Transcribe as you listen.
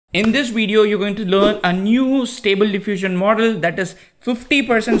In this video, you're going to learn a new stable diffusion model that is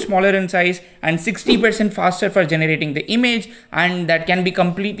 50% smaller in size and 60% faster for generating the image, and that can be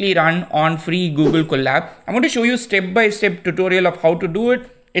completely run on free Google Colab. I'm going to show you step-by-step tutorial of how to do it.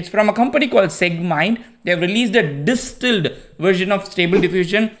 It's from a company called Segmind. They have released a distilled version of Stable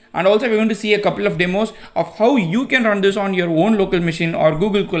Diffusion, and also we're going to see a couple of demos of how you can run this on your own local machine or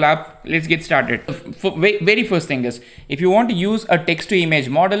Google Colab. Let's get started. Very first thing is, if you want to use a text to image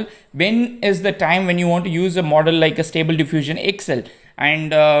model, when is the time when you want to use a model like a Stable Diffusion XL?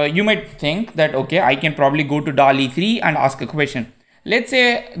 And you might think that, okay, I can probably go to DALL-E 3 and ask a question. Let's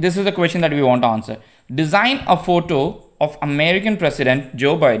say this is a question that we want to answer. Design a photo of American President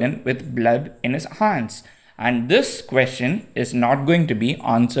Joe Biden with blood in his hands. And this question is not going to be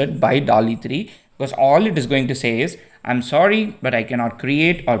answered by DALL-E 3, because all it is going to say is, I'm sorry, but I cannot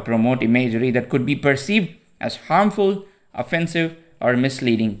create or promote imagery that could be perceived as harmful, offensive, or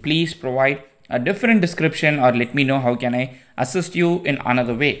misleading. Please provide a different description or let me know how can I assist you in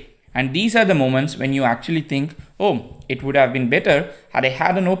another way. And these are the moments when you actually think, oh, it would have been better had I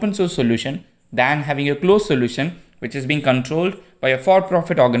had an open source solution than having a closed solution which is being controlled by a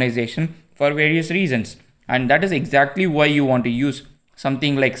for-profit organization for various reasons. And that is exactly why you want to use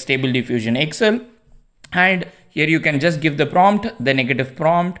something like Stable Diffusion XL. And here you can just give the prompt, the negative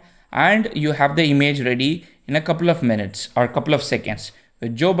prompt, and you have the image ready in a couple of minutes or a couple of seconds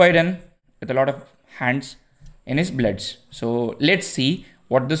with Joe Biden with a lot of hands in his bloods. So let's see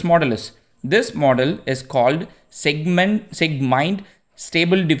what this model is. This model is called Segmind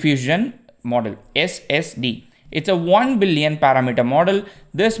Stable Diffusion Model, SSD. It's a 1 billion parameter model.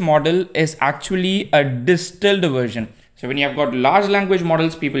 This model is actually a distilled version. So when you have got large language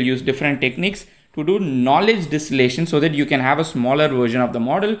models, people use different techniques to do knowledge distillation so that you can have a smaller version of the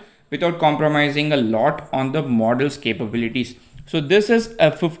model without compromising a lot on the model's capabilities. So this is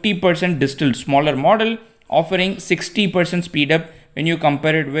a 50% distilled smaller model offering 60% speed up when you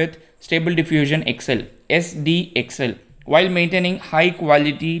compare it with Stable Diffusion XL, SDXL, while maintaining high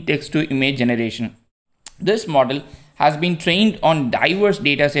quality text to image generation. This model has been trained on diverse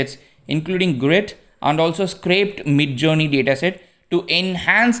datasets, including Grit and also scraped Midjourney dataset to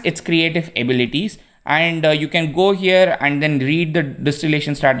enhance its creative abilities. And you can go here and then read the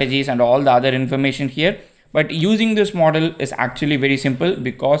distillation strategies and all the other information here. But using this model is actually very simple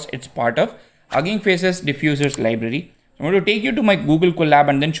because it's part of Hugging Face's diffusers library. I'm going to take you to my Google Colab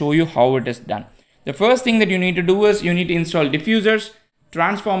and then show you how it is done. The first thing that you need to do is you need to install diffusers,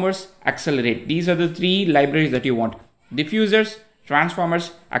 transformers, accelerate. These are the three libraries that you want. Diffusers,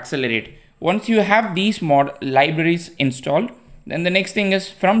 transformers, accelerate. Once you have these libraries installed, then the next thing is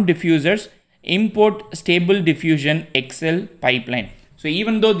from diffusers, import Stable Diffusion XL pipeline. So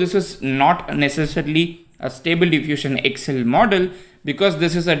even though this is not necessarily a Stable Diffusion XL model, because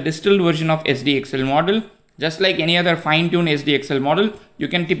this is a distilled version of SDXL model, just like any other fine-tuned SDXL model, you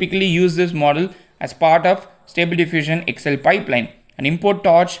can typically use this model as part of Stable Diffusion XL pipeline. And import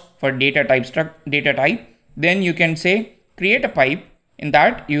torch for data type. Then you can say create a pipe. In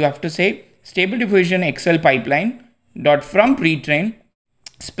that you have to say Stable Diffusion XL pipeline dot from pretrain,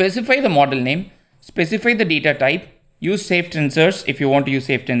 specify the model name, specify the data type, use safe tensors if you want to use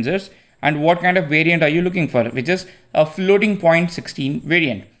safe tensors, and what kind of variant are you looking for, which is a floating point 16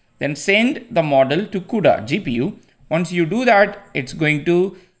 variant. Then send the model to CUDA GPU. Once you do that, it's going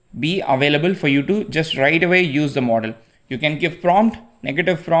to be available for you to just right away use the model. You can give prompt,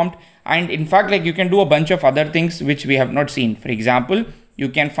 negative prompt, and in fact, like you can do a bunch of other things which we have not seen. For example, you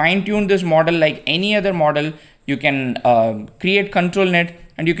can fine tune this model like any other model. You can create control net,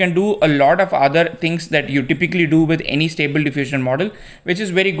 and you can do a lot of other things that you typically do with any stable diffusion model, which is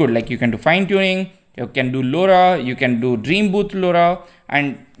very good. Like you can do fine tuning, you can do LoRa, you can do Dream Booth LoRa,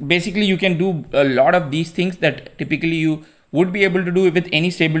 and basically you can do a lot of these things that typically you would be able to do with any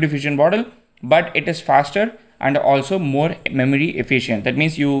stable diffusion model, but it is faster and also more memory efficient. That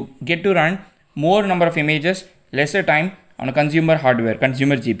means you get to run more number of images, lesser time on a consumer hardware,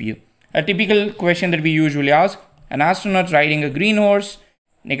 consumer GPU. A typical question that we usually ask, an astronaut riding a green horse,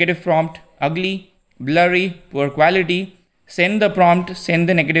 negative prompt, ugly, blurry, poor quality, send the prompt, send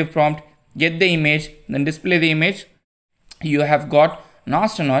the negative prompt, get the image, then display the image. You have got an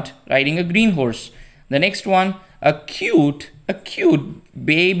astronaut riding a green horse. The next one, a cute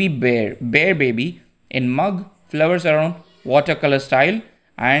baby bear baby in mug, flowers around, watercolor style.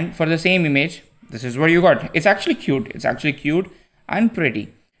 And for the same image, this is what you got. It's actually cute and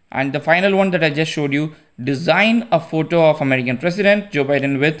pretty. And the final one that I just showed you, design a photo of American President Joe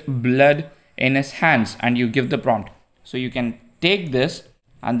Biden with blood in his hands, and you give the prompt. So you can take this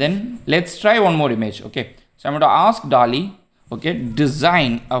and then let's try one more image. Okay, so I'm going to ask DALL-E, Okay,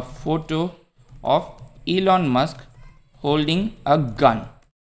 design a photo of Elon Musk holding a gun.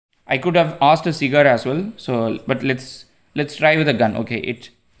 I could have asked a cigar as well, so but let's try with a gun. Okay,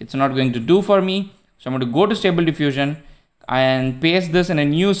 it's not going to do for me, so I'm going to go to Stable Diffusion and paste this in a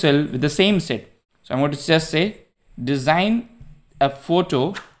new cell with the same set. So I'm going to just say design a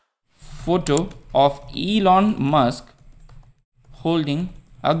photo of Elon Musk holding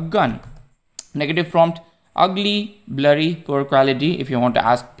a gun. Negative prompt, ugly, blurry, poor quality. If you want to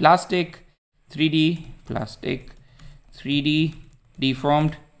ask plastic, 3D,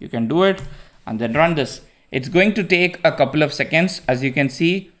 deformed, you can do it and then run this. It's going to take a couple of seconds. As you can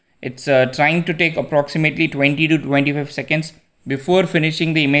see, it's trying to take approximately 20 to 25 seconds before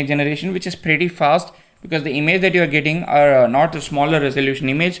finishing the image generation, which is pretty fast because the image that you are getting are not a smaller resolution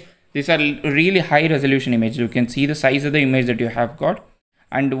image. These are really high resolution image. You can see the size of the image that you have got.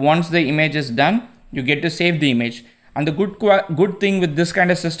 And once the image is done, you get to save the image. And the good thing with this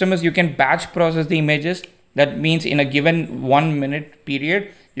kind of system is you can batch process the images. That means in a given 1 minute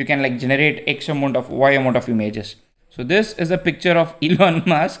period, you can like generate X amount of Y amount of images. So this is a picture of Elon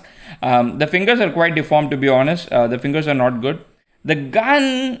Musk. The fingers are quite deformed, to be honest. The fingers are not good. The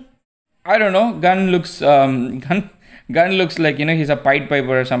gun, I don't know. Gun looks like, you know, he's a Pied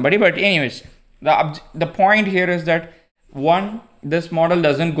Piper or somebody. But anyways, the point here is that one, this model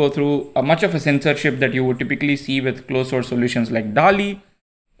doesn't go through much of a censorship that you would typically see with closed source solutions like DALL-E.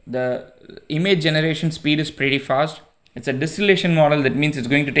 The image generation speed is pretty fast. It's a distillation model. That means it's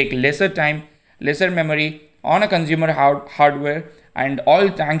going to take lesser time, lesser memory on a consumer hardware, and all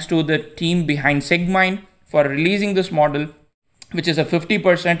thanks to the team behind Segmind for releasing this model, which is a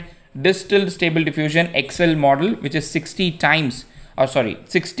 50% distilled Stable Diffusion XL model, which is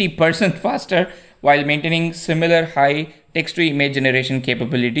 60% faster while maintaining similar high text to image generation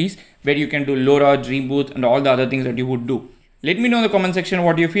capabilities, where you can do LoRa, Dream Booth, and all the other things that you would do. Let me know in the comment section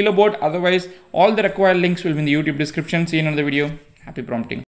what you feel about. Otherwise, all the required links will be in the YouTube description. See you in another video. Happy prompting.